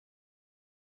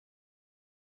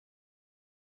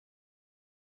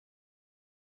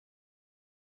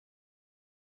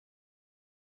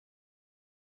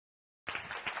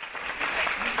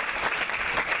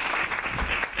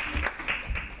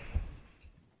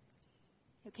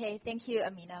Okay, thank you,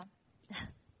 Amina.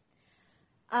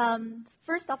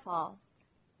 First of all,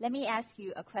 let me ask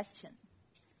you a question.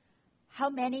 How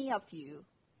many of you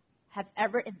have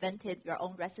ever invented your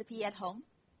own recipe at home?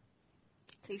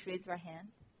 Please raise your hand.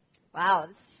 Wow,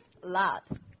 that's a lot.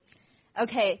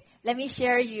 Okay, let me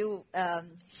share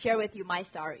with you my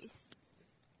stories.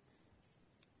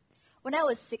 When I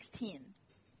was 16,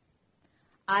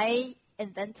 I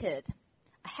invented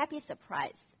a happy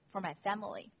surprise for my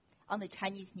family on the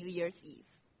Chinese New Year's Eve.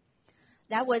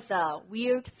 That was a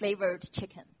weird flavored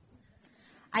chicken.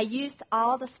 I used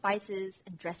all the spices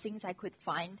and dressings I could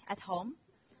find at home,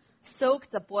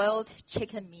 soaked the boiled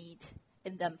chicken meat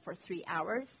in them for 3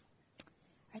 hours.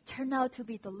 It turned out to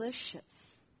be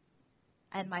delicious,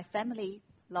 and my family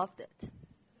loved it.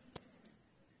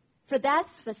 For that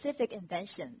specific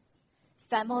invention,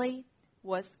 family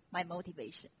was my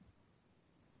motivation.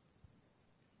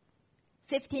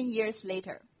 15 years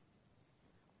later,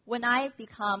 when I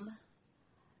become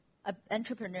an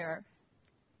entrepreneur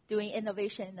doing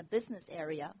innovation in the business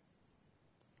area,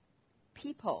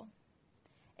 people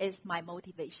is my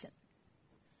motivation.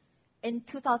 In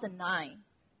 2009,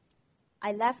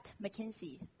 I left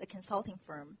McKinsey, the consulting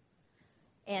firm,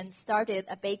 and started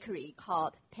a bakery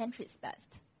called Pantry's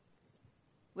Best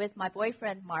with my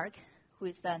boyfriend, Mark, who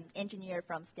is an engineer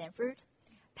from Stanford,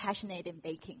 passionate in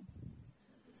baking.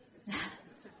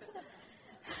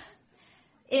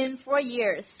 In 4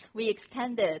 years, we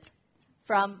extended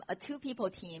from a 2-people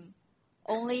team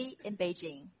only in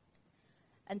Beijing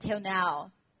until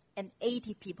now an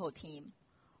 80-people team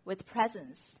with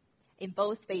presence in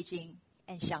both Beijing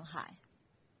and Shanghai.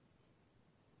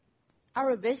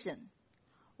 Our vision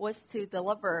was to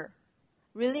deliver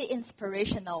really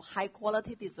inspirational,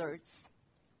 high-quality desserts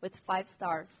with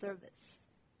 5-star service.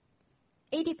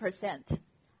 80%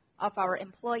 of our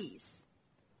employees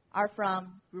are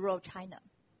from rural China,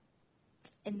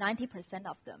 and 90%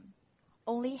 of them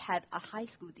only had a high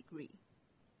school degree.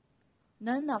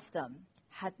 None of them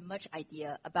had much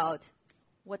idea about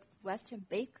what Western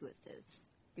baked goods is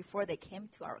before they came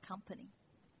to our company.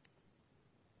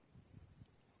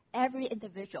 Every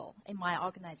individual in my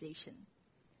organization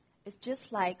is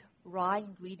just like raw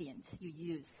ingredient you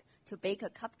use to bake a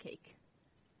cupcake.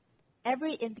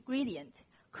 Every ingredient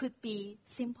could be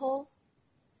simple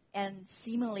and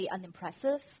seemingly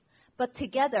unimpressive, but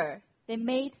together they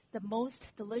made the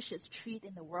most delicious treat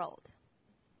in the world.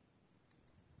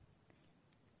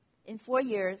 In 4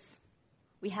 years,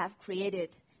 we have created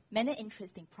many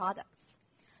interesting products,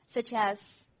 such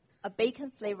as a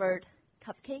bacon-flavored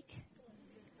cupcake,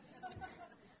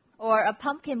 or a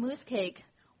pumpkin mousse cake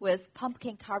with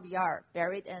pumpkin caviar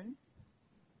buried in,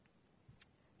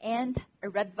 and a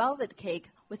red velvet cake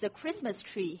with a Christmas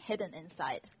tree hidden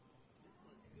inside.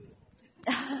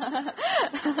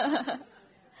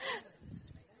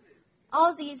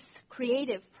 All these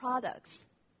creative products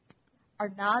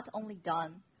are not only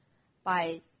done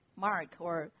by Mark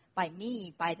or by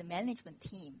me, by the management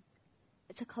team.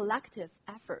 It's a collective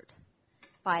effort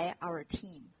by our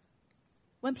team.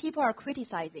 When people are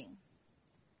criticizing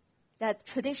that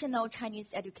traditional Chinese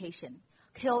education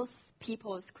kills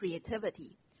people's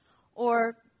creativity,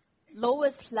 or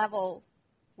lowest level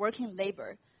working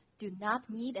labor do not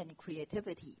need any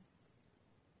creativity,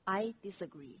 I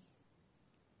disagree.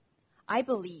 I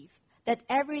believe that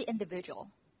every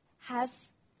individual has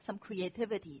some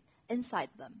creativity inside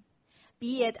them,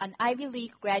 be it an Ivy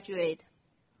League graduate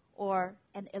or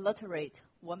an illiterate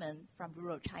woman from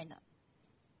rural China.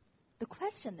 The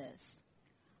question is,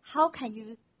 how can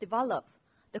you develop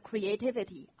the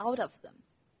creativity out of them?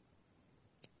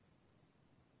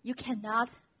 You cannot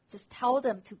just tell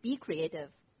them to be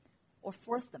creative or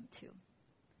force them to.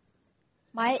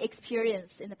 My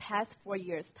experience in the past 4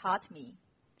 years taught me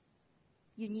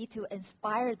you need to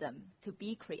inspire them to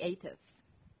be creative.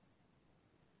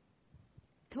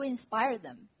 To inspire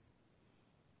them,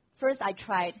 first I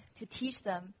tried to teach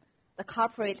them the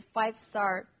corporate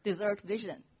 5-star dessert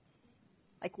vision,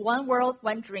 like one world,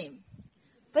 one dream,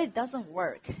 but it doesn't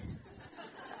work.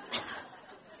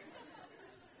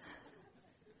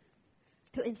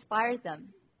 To inspire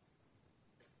them,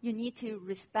 you need to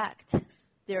respect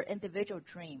their individual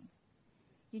dream.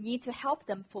 You need to help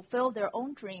them fulfill their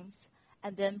own dreams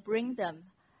and then bring them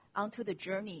onto the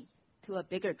journey to a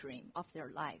bigger dream of their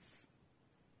life.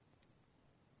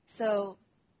 So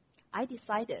I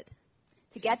decided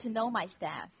to get to know my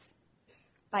staff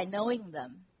by knowing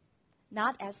them,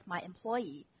 not as my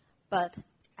employee, but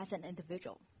as an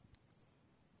individual.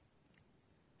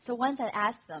 So once I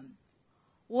asked them,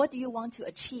 what do you want to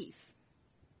achieve?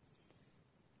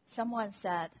 Someone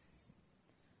said,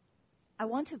 I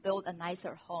want to build a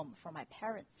nicer home for my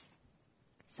parents.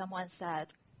 Someone said,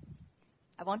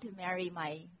 I want to marry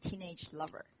my teenage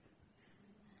lover.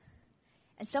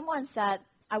 And someone said,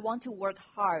 I want to work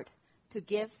hard to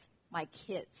give my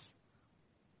kids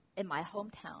in my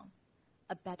hometown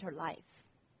a better life.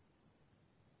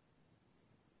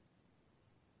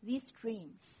 These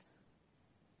dreams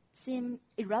seem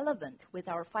irrelevant with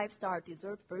our 5-star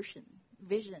dessert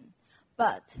vision,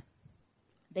 but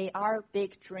they are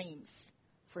big dreams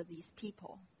for these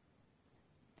people.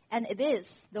 And it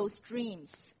is those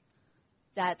dreams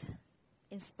that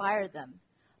inspire them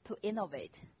to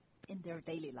innovate in their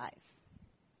daily life.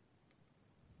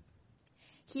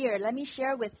 Here, let me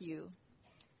share with you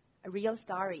a real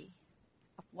story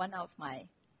of one of my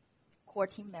core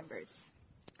team members.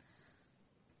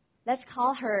 Let's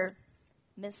call her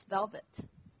Miss Velvet.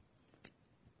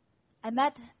 I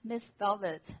met Miss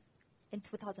Velvet in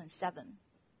 2007.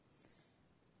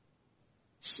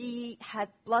 She had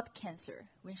blood cancer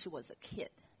when she was a kid.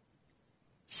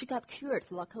 She got cured,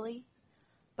 luckily,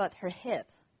 but her hip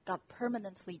got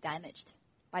permanently damaged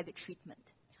by the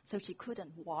treatment, so she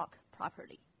couldn't walk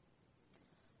properly.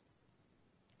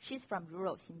 She's from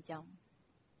rural Xinjiang,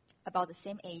 about the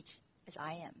same age as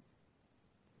I am.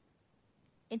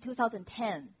 In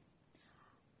 2010,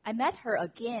 I met her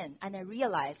again, and I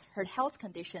realized her health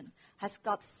condition has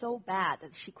got so bad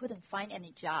that she couldn't find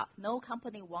any job. No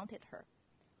company wanted her.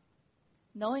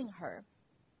 Knowing her,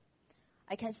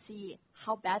 I can see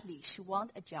how badly she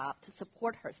wants a job to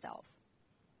support herself.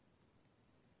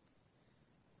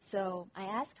 So I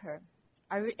asked her,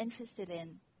 are you interested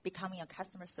in becoming a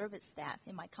customer service staff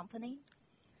in my company?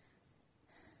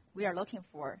 We are looking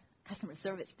for customer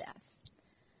service staff.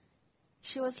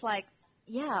 She was like,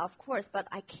 yeah, of course, but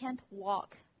I can't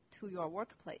walk to your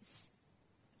workplace.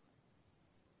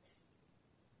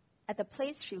 At the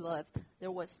place she lived,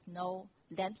 there was no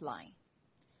landline.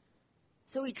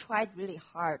 So we tried really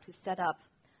hard to set up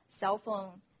cell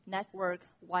phone, network,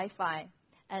 Wi-Fi,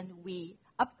 and we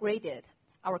upgraded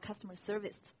our customer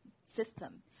service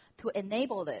system to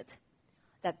enable it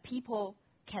that people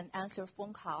can answer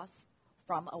phone calls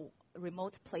from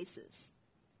remote places.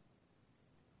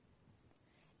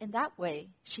 In that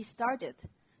way, she started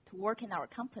to work in our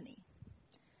company.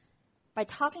 By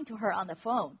talking to her on the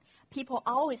phone, people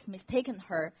always mistaken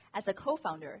her as a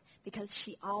co-founder because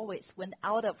she always went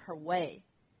out of her way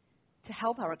to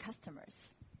help our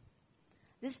customers.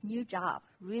 This new job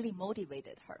really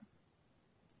motivated her.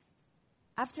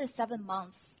 After 7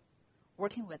 months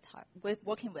working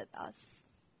with us,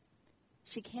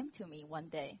 she came to me one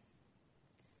day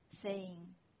saying,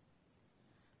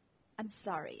 I'm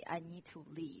sorry, I need to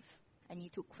leave. I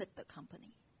need to quit the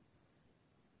company.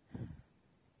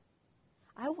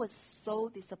 I was so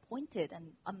disappointed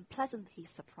and unpleasantly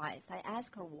surprised. I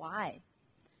asked her why.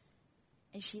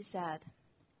 And she said,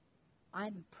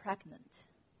 I'm pregnant.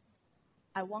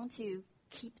 I want to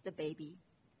keep the baby.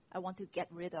 I want to get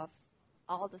rid of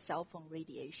all the cell phone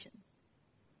radiation.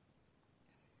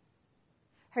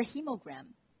 Her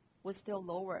hemogram was still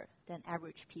lower than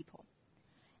average people.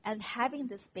 And having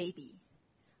this baby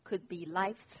could be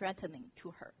life-threatening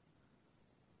to her.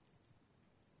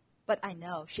 But I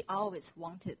know she always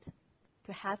wanted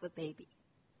to have a baby.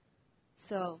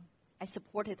 So I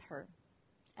supported her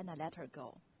and I let her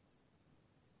go.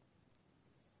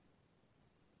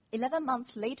 11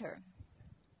 months later,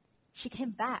 she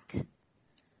came back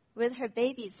with her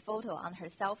baby's photo on her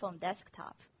cell phone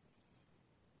desktop.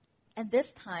 And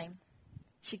this time,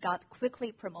 she got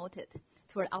quickly promoted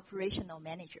to an operational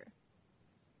manager.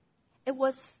 It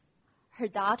was her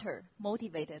daughter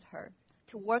motivated her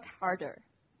to work harder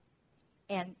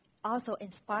and also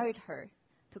inspired her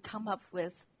to come up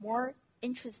with more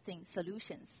interesting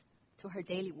solutions to her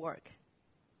daily work.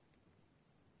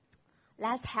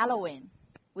 Last Halloween,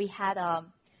 we had a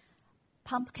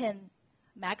pumpkin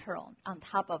macaron on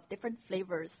top of different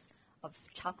flavors of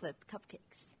chocolate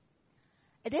cupcakes.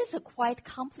 It is a quite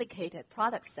complicated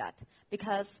product set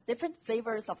because different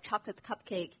flavors of chocolate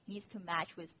cupcake needs to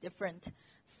match with different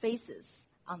faces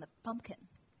on the pumpkin.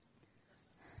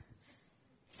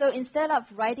 So instead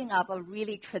of writing up a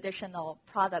really traditional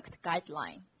product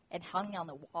guideline and hanging on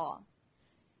the wall,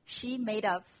 she made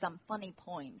up some funny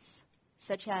poems,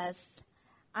 such as,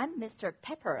 I'm Mr.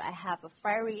 Pepper, I have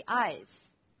fiery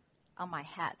eyes on my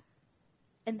head.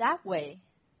 In that way,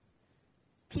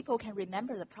 people can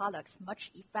remember the products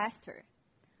much faster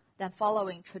than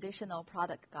following traditional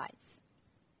product guides.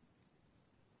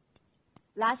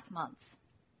 Last month,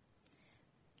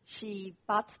 she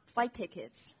bought flight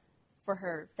tickets for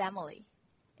her family,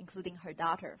 including her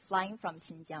daughter, flying from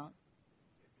Xinjiang.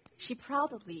 She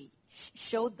proudly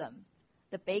showed them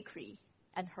the bakery,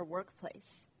 and her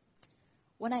workplace.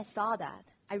 When I saw that,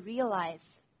 I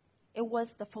realized it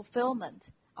was the fulfillment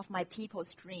of my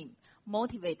people's dream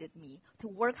motivated me to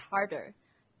work harder,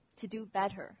 to do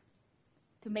better,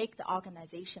 to make the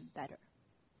organization better.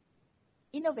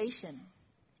 Innovation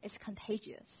is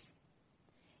contagious.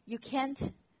 You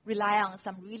can't rely on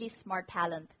some really smart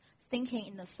talent thinking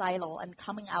in a silo and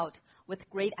coming out with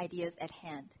great ideas at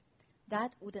hand.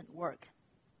 That wouldn't work.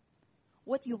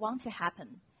 What you want to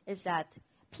happen is that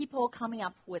people coming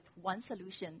up with one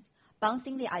solution,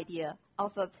 bouncing the idea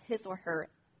off of his or her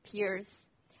peers,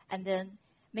 and then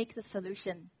make the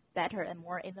solution better and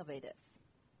more innovative.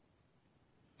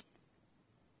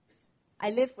 I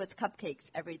live with cupcakes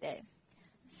every day.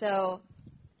 So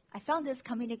I found this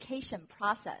communication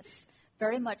process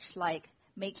very much like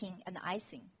making an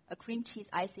icing, a cream cheese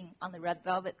icing on the red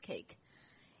velvet cake.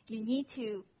 You need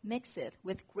to mix it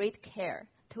with great care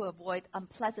to avoid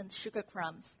unpleasant sugar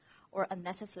crumbs or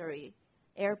unnecessary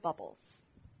air bubbles.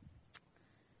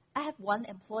 I have one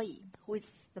employee who is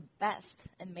the best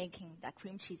in making that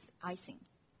cream cheese icing.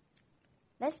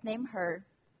 Let's name her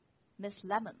Miss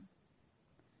Lemon.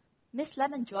 Miss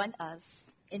Lemon joined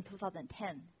us in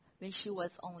 2010 when she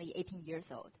was only 18 years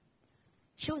old.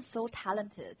 She was so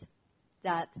talented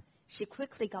that she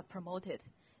quickly got promoted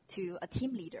to a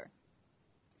team leader.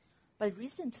 But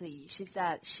recently, she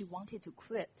said she wanted to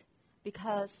quit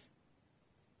because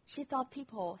she thought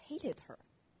people hated her.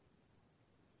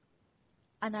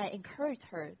 And I encouraged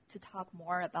her to talk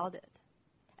more about it.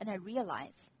 And I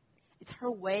realized it's her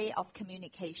way of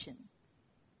communication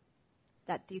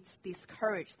that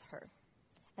discouraged her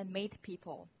and made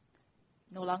people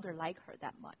no longer like her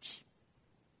that much.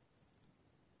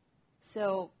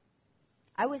 So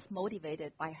I was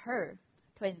motivated by her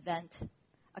to invent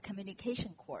a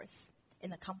communication course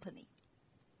in the company.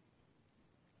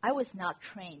 I was not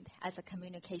trained as a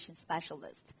communication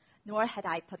specialist, nor had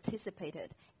I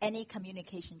participated any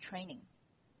communication training.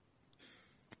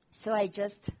 So I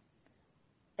just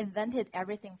invented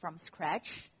everything from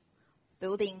scratch,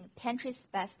 building Pantry's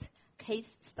best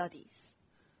case studies.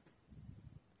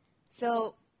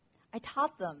 So I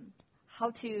taught them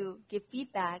how to give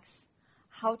feedbacks,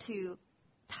 how to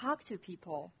talk to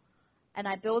people, and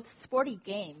I built sporty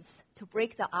games to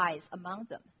break the ice among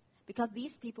them, because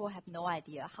these people have no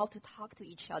idea how to talk to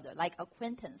each other like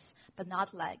acquaintance, but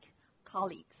not like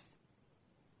colleagues.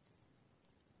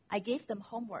 I gave them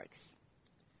homeworks.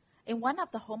 In one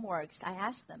of the homeworks, I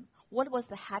asked them, what was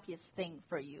the happiest thing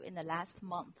for you in the last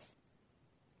month?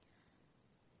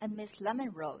 And Miss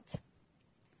Lemon wrote,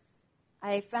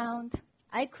 I found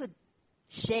I could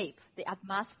shape the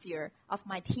atmosphere of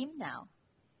my team now.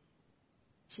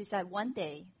 She said one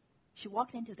day she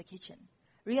walked into the kitchen,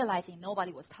 realizing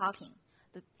nobody was talking.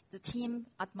 The team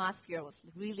atmosphere was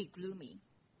really gloomy,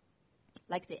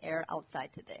 like the air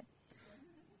outside today.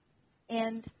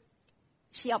 And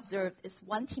she observed this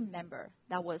one team member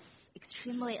that was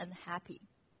extremely unhappy.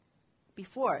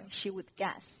 Before, she would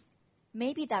guess,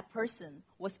 maybe that person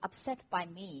was upset by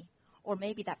me, or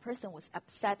maybe that person was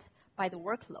upset by the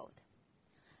workload.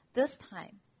 This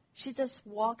time, she just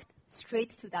walked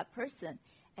straight to that person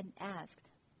and asked,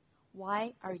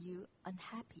 why are you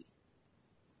unhappy?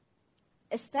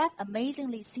 It's that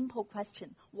amazingly simple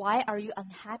question, why are you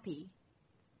unhappy,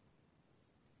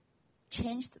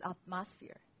 changed the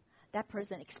atmosphere. That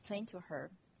person explained to her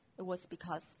it was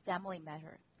because family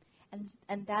matter.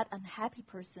 And that unhappy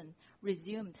person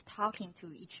resumed talking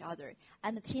to each other,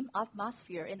 and the team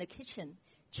atmosphere in the kitchen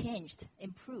changed,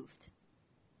 improved.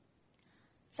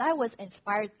 So I was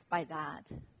inspired by that,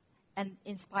 and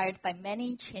inspired by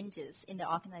many changes in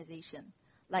the organization,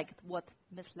 like what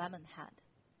Ms. Lemon had.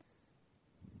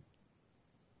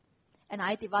 And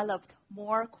I developed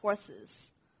more courses,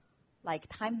 like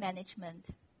time management,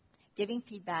 giving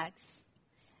feedbacks,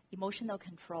 emotional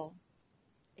control,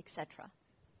 etc.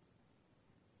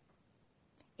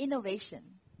 Innovation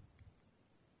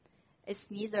is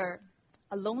neither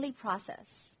a lonely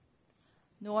process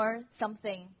nor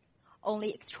something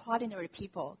only extraordinary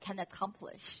people can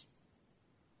accomplish.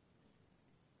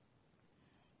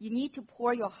 You need to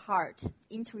pour your heart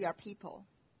into your people,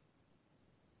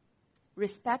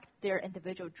 respect their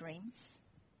individual dreams,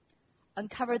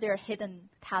 uncover their hidden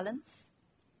talents,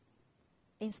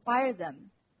 inspire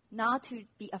them not to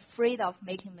be afraid of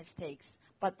making mistakes,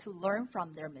 but to learn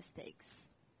from their mistakes.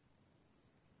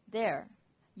 There,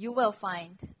 you will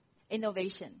find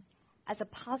innovation as a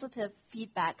positive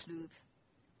feedback loop.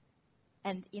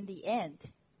 And in the end,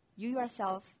 you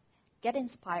yourself get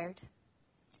inspired,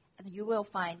 and you will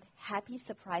find happy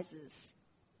surprises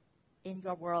in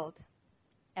your world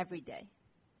every day.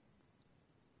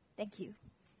 Thank you.